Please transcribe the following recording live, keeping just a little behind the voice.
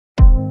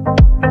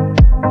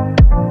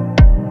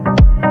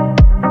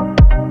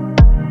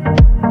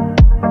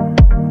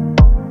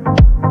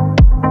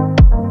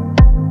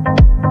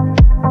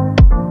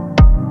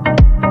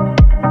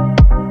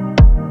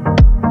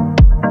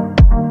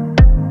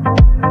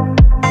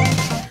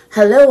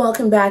Hello,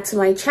 welcome back to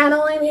my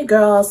channel. I'm your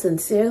girl,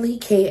 Sincerely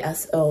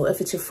KSO. If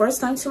it's your first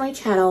time to my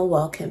channel,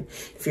 welcome.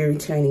 If you're a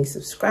returning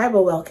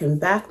subscriber, welcome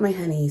back, my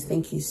honeys.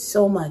 Thank you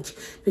so much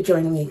for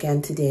joining me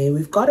again today.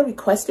 We've got a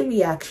requested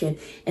reaction,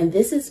 and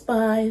this is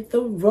by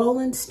the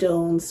Rolling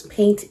Stones,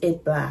 Paint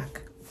It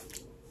Black.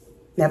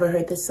 Never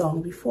heard this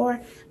song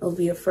before. It'll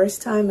be your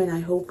first time, and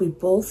I hope we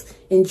both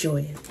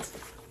enjoy it.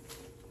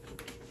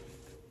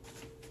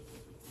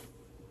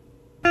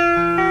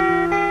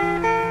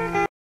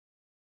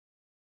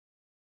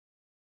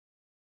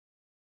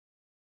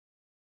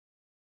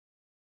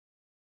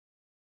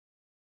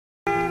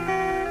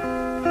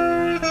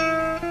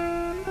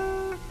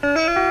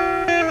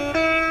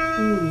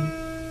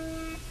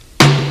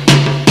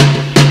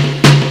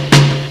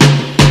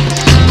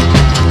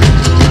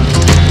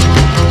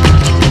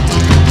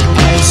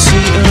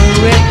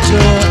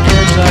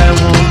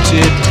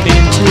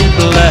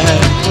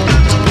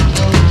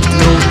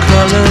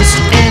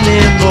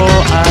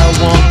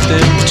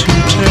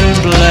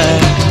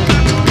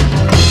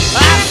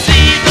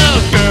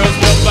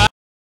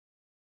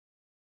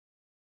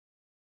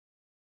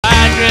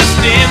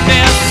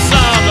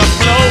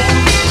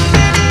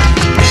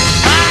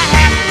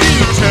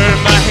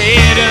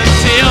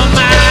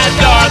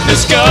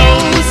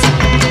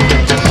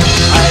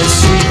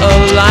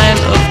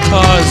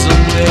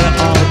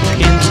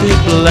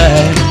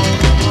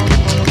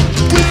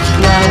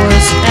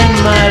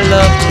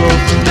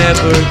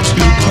 Never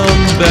to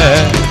come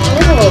back.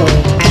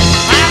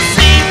 I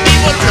see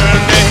people turn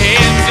their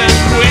heads and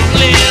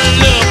quickly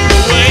look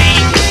away.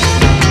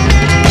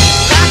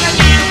 Like a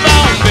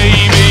newborn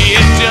baby,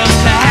 it just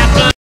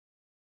happens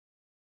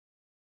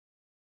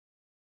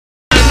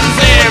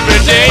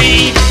every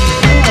day.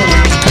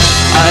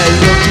 I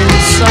look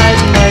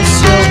inside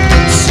myself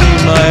and see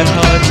my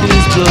heart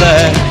is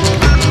black.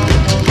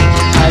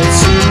 I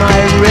see my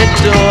red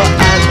door,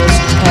 I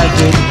must have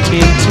it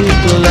painted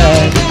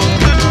black.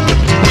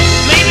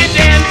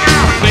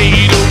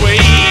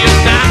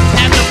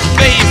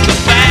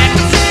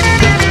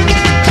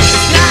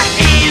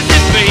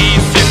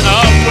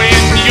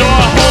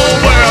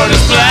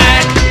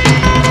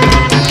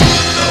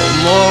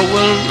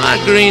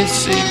 Green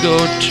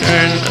seagull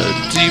turn a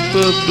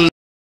deeper blue.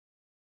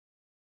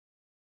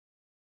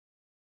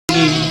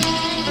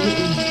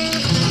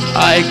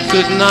 I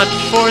could not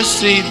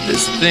foresee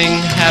this thing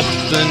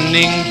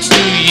happening to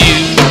you.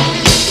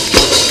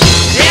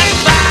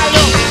 If I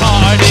look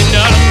hard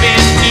enough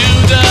into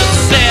the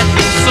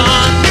setting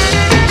sun,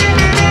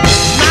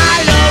 my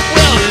love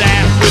will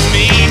laugh with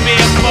me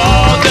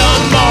before the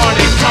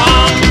morning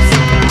comes.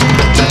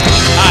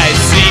 I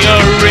see a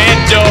red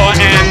door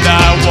and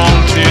I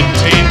want it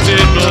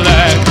painted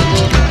black.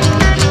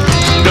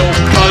 No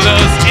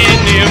colors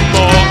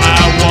anymore,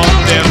 I want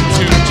them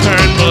to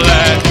turn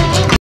black.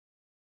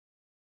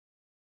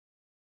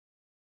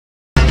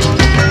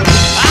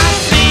 I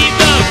see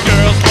the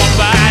girls walk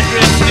by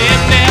dressed in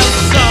their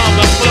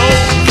summer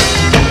clothes.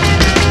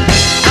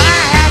 I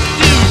have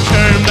to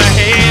turn my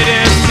head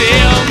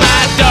until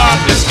my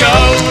darkness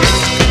goes.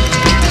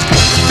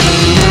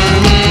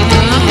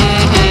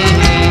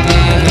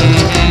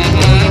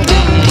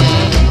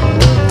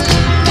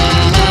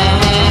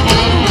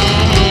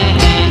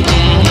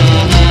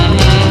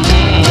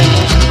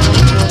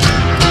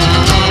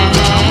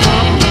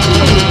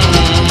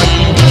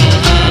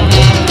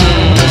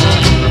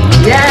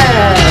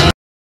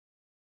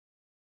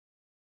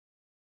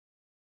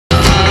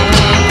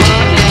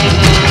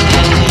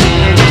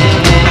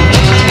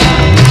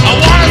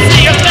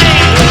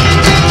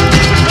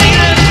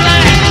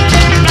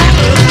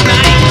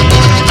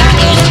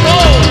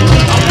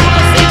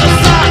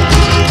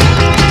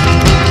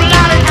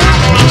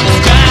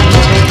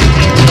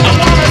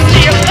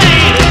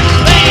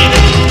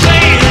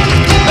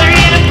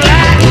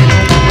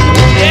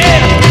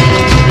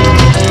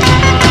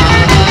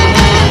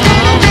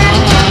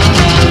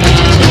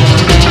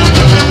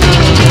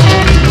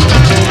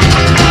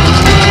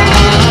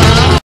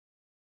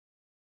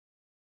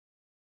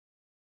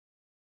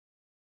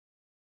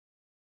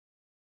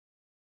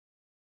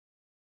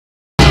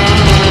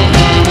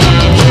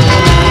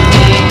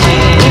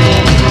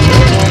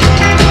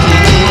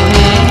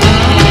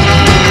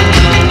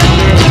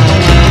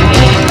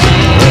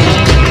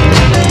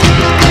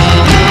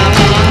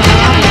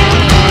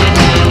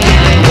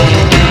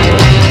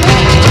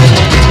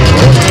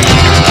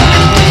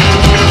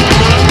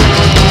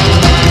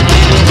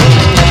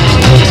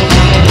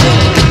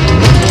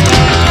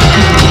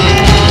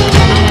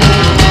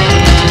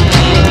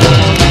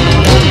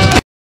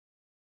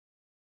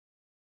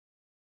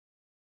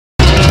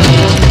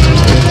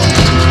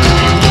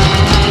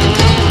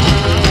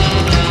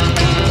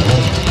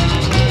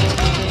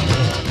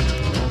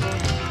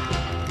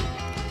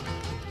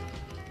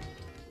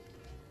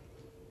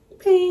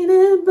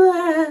 Painted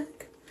black.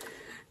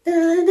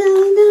 Dun,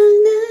 dun,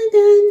 dun, dun,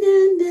 dun,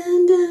 dun,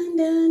 dun,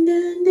 dun,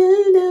 dun,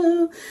 dun,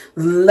 dun.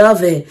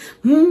 Love it.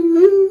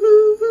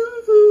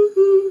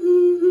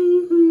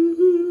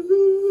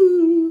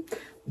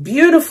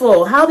 Beautiful.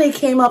 beautiful. How they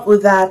came up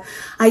with that,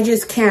 I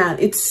just can't.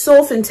 It's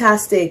so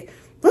fantastic.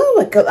 Oh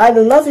my God, I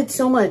love it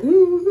so much.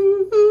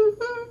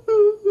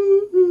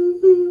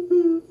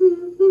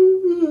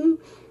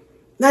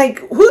 Like,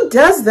 who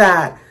does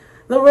that?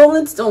 The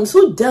Rolling Stones,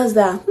 who does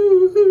that?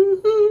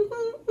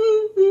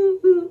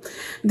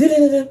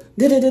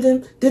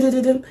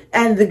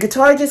 And the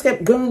guitar just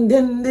kept going.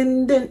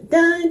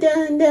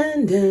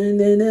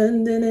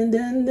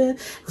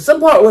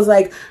 Some part was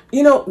like,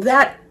 you know,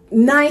 that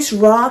nice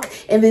rock,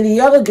 and then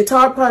the other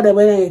guitar part that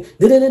went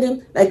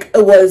like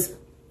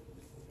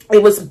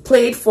it was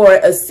played for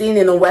a scene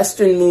in a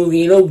Western movie,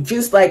 you know,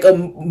 just like a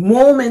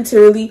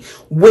momentarily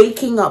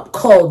waking up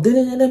call. You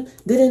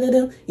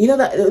know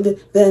that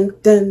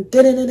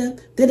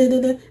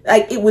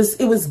like it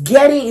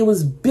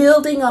was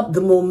building up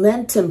the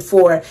momentum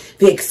for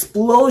the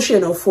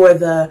explosion, or for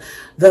the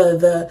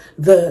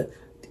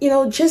you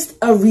know, just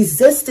a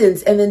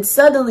resistance. And then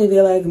suddenly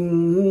they're like,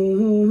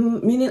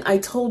 meaning I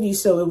told you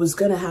so, it was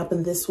going to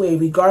happen this way.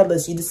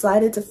 Regardless, you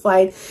decided to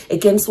fight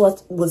against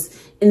what was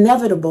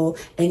inevitable,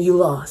 and you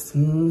lost.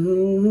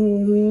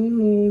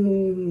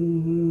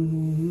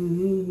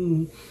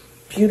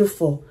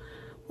 Beautiful.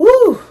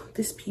 Woo,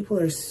 these people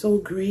are so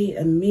great,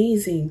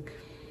 amazing.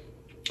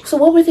 So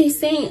what were they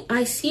saying?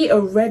 I see a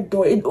red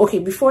door. Okay,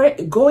 before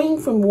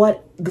going from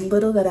what the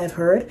little that I've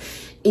heard,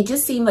 it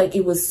just seemed like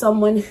it was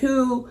someone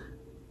who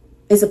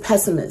is a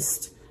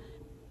pessimist,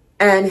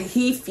 and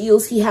he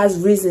feels he has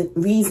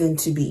reason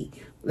to be.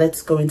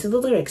 Let's go into the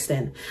lyrics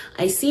then.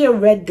 I see a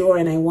red door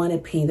and I want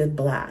it painted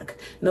black.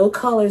 No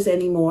colors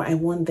anymore, I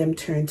want them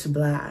turned to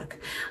black.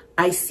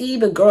 I see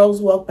the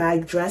girls walk by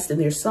dressed in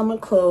their summer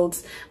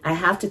clothes. I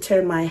have to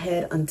turn my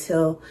head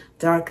until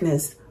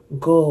darkness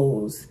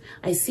goes.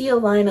 I see a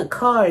line of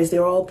cars,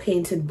 they're all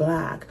painted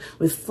black,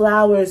 with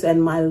flowers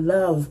and my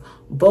love,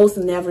 both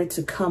never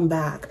to come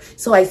back.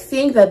 So I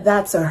think that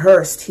that's a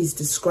hearse he's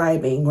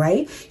describing,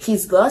 right?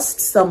 He's lost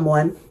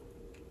someone,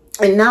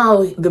 and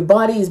now the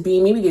body is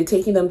being, maybe they're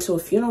taking them to a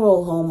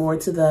funeral home, or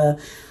to the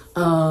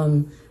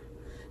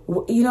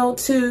you know,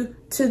 to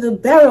the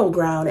burial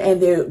ground, and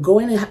they're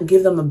going to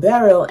give them a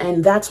burial,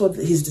 and that's what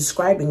he's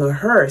describing, a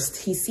hearse.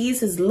 He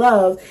sees his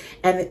love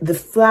and the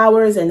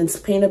flowers, and it's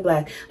painted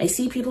black. I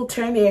see people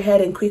turn their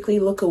head and quickly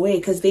look away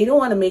because they don't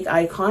want to make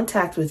eye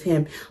contact with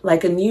him.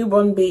 Like a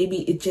newborn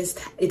baby, it just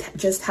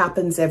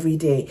happens every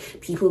day.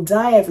 People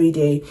die every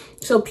day,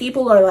 so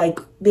people are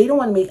like, they don't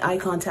want to make eye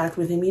contact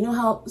with him. You know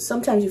how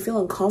sometimes you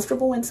feel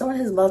uncomfortable when someone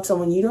has loved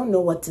someone, you don't know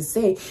what to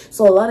say.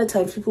 So a lot of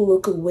times people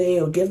look away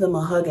or give them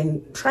a hug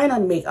and try not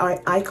to make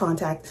eye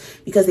contact,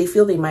 because they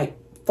feel they might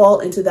fall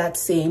into that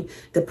same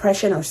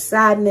depression or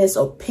sadness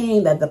or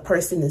pain that the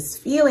person is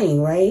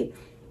feeling, right?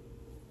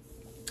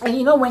 And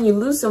you know, when you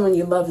lose someone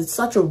you love, it's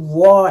such a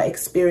raw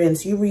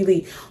experience. You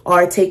really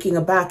are taking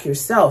aback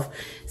yourself.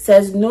 It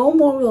says, no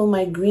more will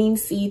my green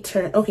sea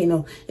turn. Okay,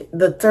 no.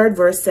 The third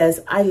verse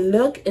says, I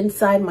look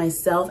inside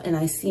myself and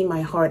I see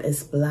my heart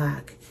is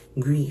black.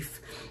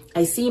 Grief.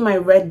 I see my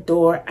red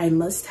door, I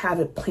must have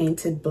it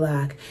painted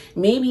black.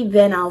 Maybe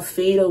then I'll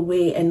fade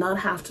away and not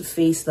have to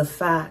face the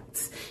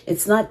facts.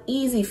 It's not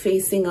easy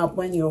facing up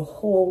when your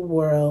whole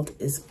world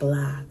is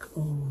black.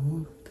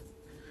 Oh,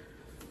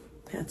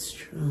 that's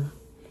true.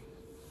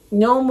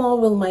 No more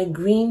will my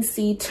green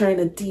sea turn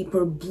a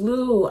deeper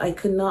blue. I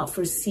could not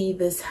foresee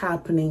this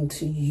happening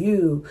to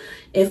you.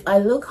 If I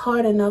look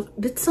hard enough,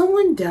 did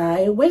someone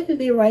die? Where did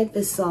they write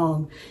this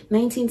song?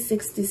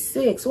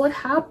 1966. What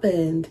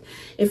happened?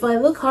 If I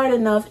look hard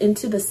enough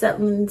into the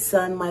setting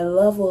sun, my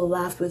love will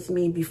laugh with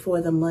me before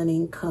the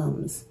morning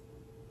comes.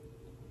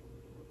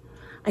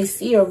 I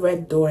see a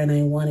red door and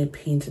I want it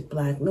painted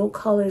black. No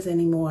colors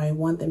anymore. I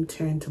want them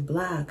turned to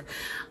black.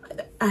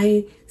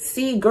 I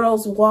see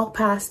girls walk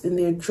past and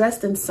they're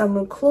dressed in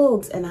summer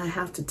clothes, and I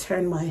have to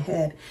turn my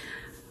head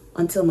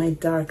until my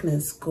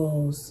darkness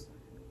goes.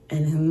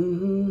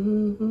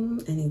 And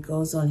he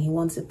goes on. He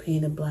wants it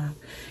painted black.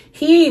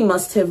 He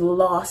must have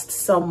lost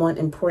someone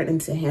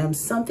important to him.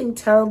 Something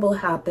terrible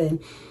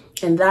happened,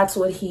 and that's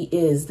what he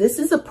is. This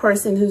is a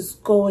person who's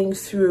going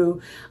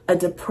through a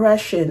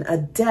depression, a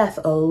death,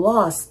 a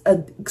loss,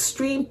 an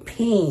extreme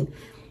pain.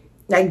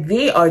 Like,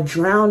 they are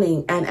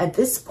drowning, and at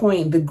this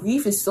point the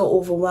grief is so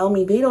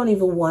overwhelming, they don't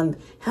even want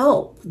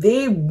help.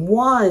 They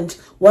want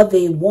what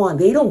they want.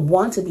 They don't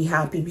want to be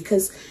happy,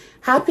 because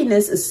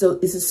happiness is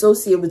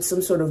associated with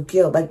some sort of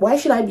guilt. Like, why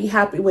should I be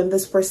happy when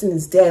this person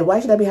is dead? Why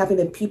should I be happy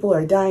that people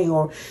are dying,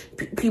 or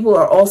people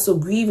are also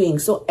grieving?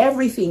 So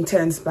everything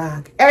turns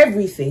back.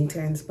 Everything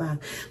turns back.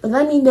 But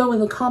let me know in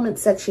the comment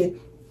section,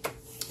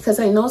 because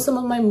I know some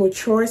of my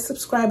mature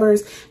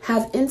subscribers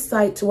have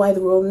insight to why the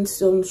Rolling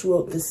Stones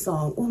wrote this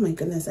song. Oh my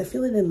goodness, I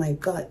feel it in my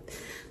gut.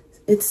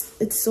 It's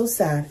so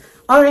sad.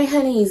 All right,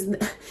 honeys,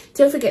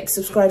 don't forget to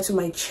subscribe to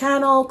my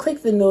channel.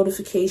 Click the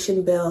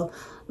notification bell.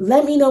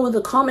 Let me know in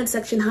the comment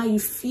section how you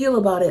feel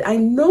about it. I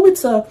know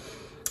it's a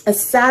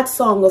sad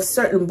song of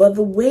certain, but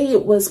the way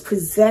it was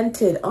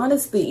presented,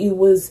 honestly, it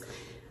was,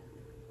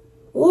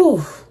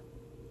 ooh,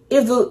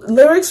 if the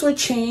lyrics were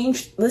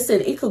changed,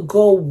 listen, it could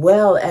go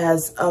well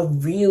as a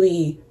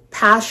really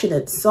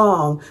passionate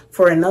song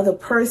for another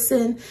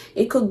person.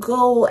 It could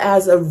go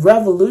as a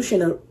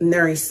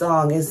revolutionary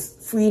song, as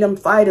freedom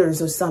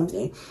fighters or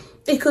something.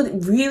 It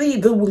could really,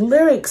 the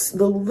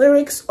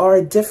lyrics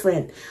are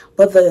different,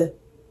 but the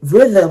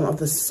rhythm of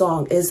the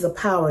song is the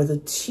power. The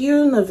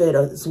tune of it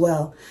as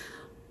well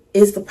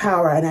is the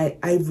power. And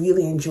I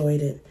really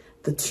enjoyed it.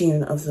 The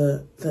tune of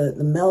the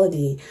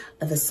melody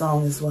of the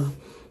song as well.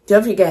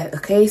 Don't forget,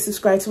 okay,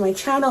 subscribe to my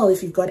channel.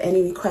 If you've got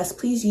any requests,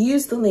 please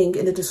use the link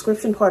in the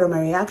description part of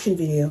my reaction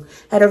video.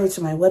 Head over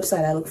to my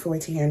website. I look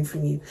forward to hearing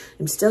from you.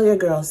 I'm still your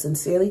girl,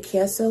 Sincerely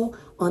KSO.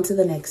 On to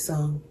the next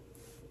song.